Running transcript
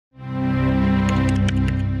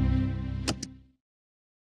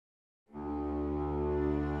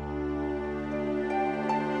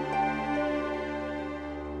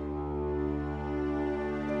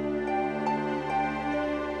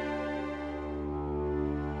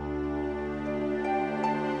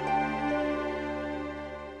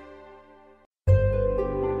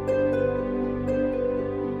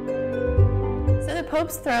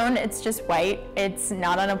Pope's throne, it's just white. It's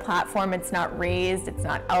not on a platform, it's not raised, it's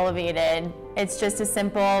not elevated. It's just a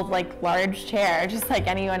simple, like, large chair, just like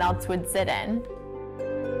anyone else would sit in.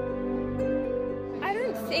 I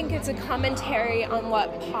don't think it's a commentary on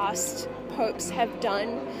what past popes have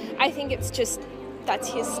done. I think it's just that's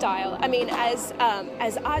his style. I mean, as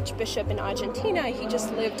Archbishop in Argentina, he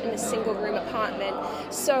just lived in a single-room apartment.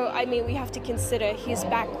 So, I mean, we have to consider his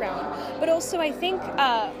background. But also, I think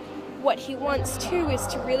what he wants too is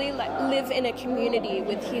to really live in a community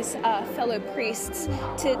with his fellow priests,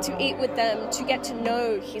 to eat with them, to get to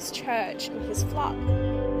know his church and his flock.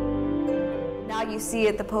 Now you see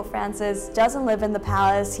it, the Pope Francis doesn't live in the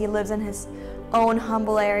palace, he lives in his own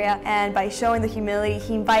humble area, and by showing the humility,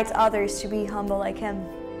 he invites others to be humble like him.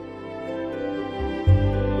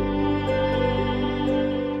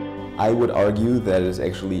 I would argue that it is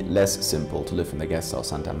actually less simple to live in the guest house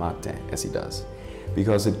Santa Marta as he does,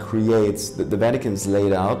 because it creates, the Vatican is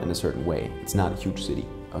laid out in a certain way. It's not a huge city,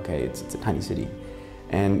 okay, it's a tiny city.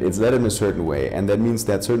 And it's led in a certain way, and that means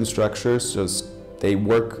that certain structures they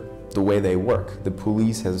work the way they work. The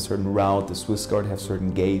police has a certain route, the Swiss Guard have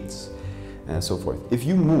certain gates, and so forth. If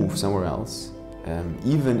you move somewhere else,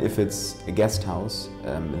 even if it's a guest house,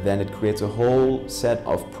 then it creates a whole set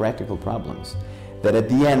of practical problems that at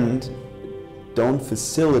the end don't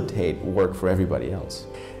facilitate work for everybody else.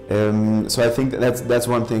 So I think that's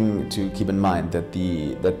one thing to keep in mind, that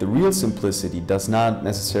the real simplicity does not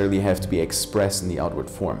necessarily have to be expressed in the outward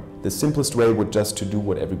form. The simplest way would just to do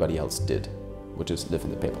what everybody else did, which is live in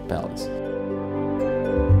the papal palace.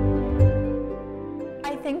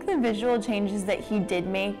 I think the visual changes that he did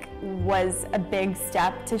make was a big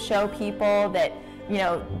step to show people that, you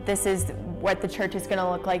know, this is what the church is going to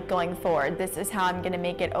look like going forward. This is how I'm going to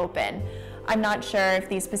make it open. I'm not sure if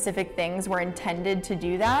these specific things were intended to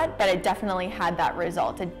do that, but it definitely had that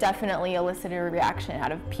result. It definitely elicited a reaction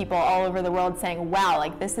out of people all over the world saying, wow,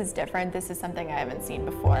 like, this is different, this is something I haven't seen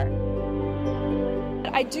before.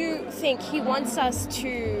 I do think he wants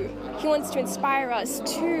to inspire us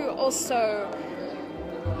to also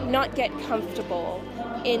not get comfortable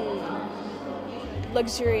in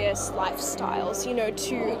luxurious lifestyles, you know,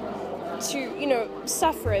 to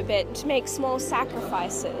suffer a bit, to make small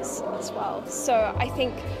sacrifices as well. So I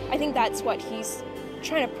think that's what he's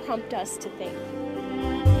trying to prompt us to think.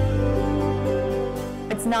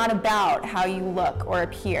 It's not about how you look or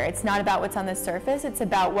appear. It's not about what's on the surface. It's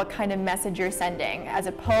about what kind of message you're sending as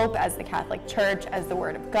a pope, as the Catholic Church, as the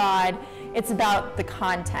Word of God. It's about the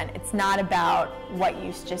content. It's not about what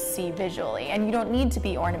you just see visually. And you don't need to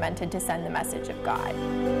be ornamented to send the message of God.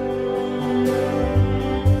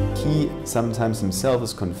 He sometimes himself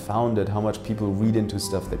is confounded how much people read into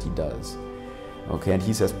stuff that he does. Okay, and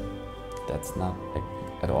he says, that's not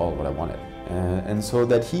at all what I wanted. And so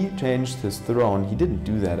that he changed his throne, he didn't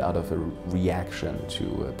do that out of a reaction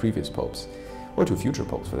to previous popes, or to future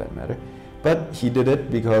popes for that matter, but he did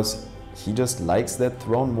it because he just likes that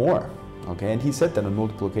throne more. Okay, and he said that on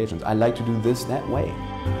multiple occasions, I like to do this that way.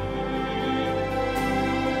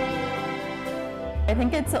 I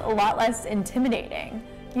think it's a lot less intimidating.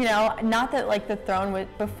 You know, not that like the throne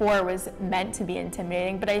before was meant to be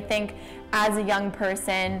intimidating, but I think as a young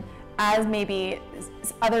person, as maybe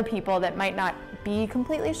other people that might not be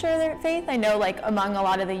completely sure of their faith, I know like among a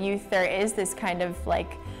lot of the youth there is this kind of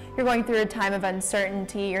like, you're going through a time of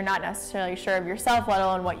uncertainty, you're not necessarily sure of yourself, let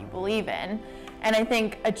alone what you believe in. And I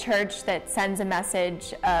think a church that sends a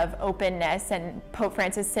message of openness, and Pope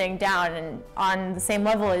Francis sitting down and on the same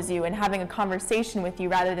level as you and having a conversation with you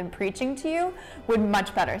rather than preaching to you, would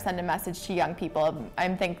much better send a message to young people. I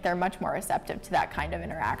think they're much more receptive to that kind of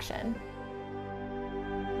interaction.